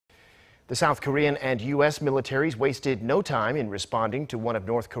The South Korean and U.S. militaries wasted no time in responding to one of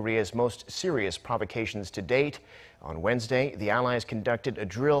North Korea's most serious provocations to date. On Wednesday, the Allies conducted a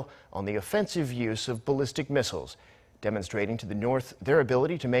drill on the offensive use of ballistic missiles, demonstrating to the North their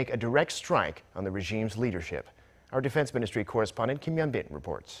ability to make a direct strike on the regime's leadership. Our Defense Ministry correspondent Kim Hyun-bin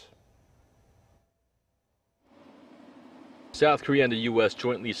reports. South Korea and the U.S.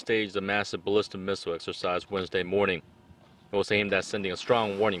 jointly staged a massive ballistic missile exercise Wednesday morning. It was aimed at sending a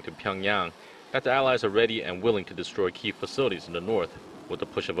strong warning to Pyongyang that the Allies are ready and willing to destroy key facilities in the north with the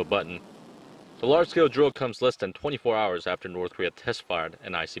push of a button. The large-scale drill comes less than 24 hours after North Korea test-fired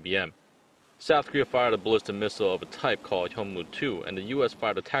an ICBM. South Korea fired a ballistic missile of a type called Hyunmoo-2, and the U.S.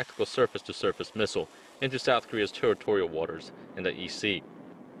 fired a tactical surface-to-surface missile into South Korea's territorial waters in the East Sea.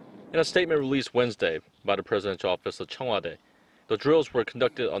 In a statement released Wednesday by the presidential office of Cheongwade, the drills were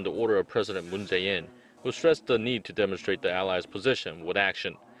conducted on the order of President Moon Jae-in, who stressed the need to demonstrate the Allies' position with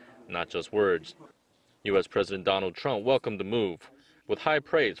action, not just words. U.S. President Donald Trump welcomed the move, with high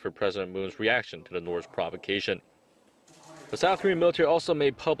praise for President Moon's reaction to the North's provocation. The South Korean military also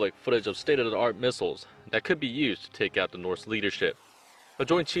made public footage of state-of-the-art missiles that could be used to take out the North's leadership. The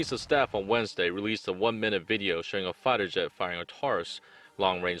Joint Chiefs of Staff on Wednesday released a 1-minute video showing a fighter jet firing a Taurus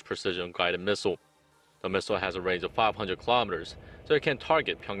long-range precision-guided missile. The missile has a range of 500 kilometers, so it can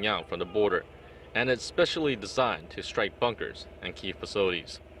target Pyongyang from the border, and it's specially designed to strike bunkers and key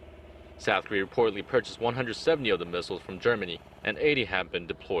facilities. South Korea reportedly purchased 170 of the missiles from Germany, and 80 have been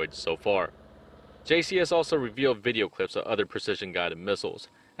deployed so far. JCS also revealed video clips of other precision-guided missiles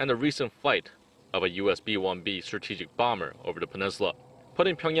and the recent flight of a US B-1B strategic bomber over the peninsula,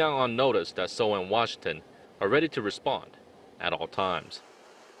 putting Pyongyang on notice that Seoul and Washington are ready to respond at all times.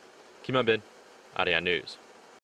 Kim Hyun-bin, Arirang News.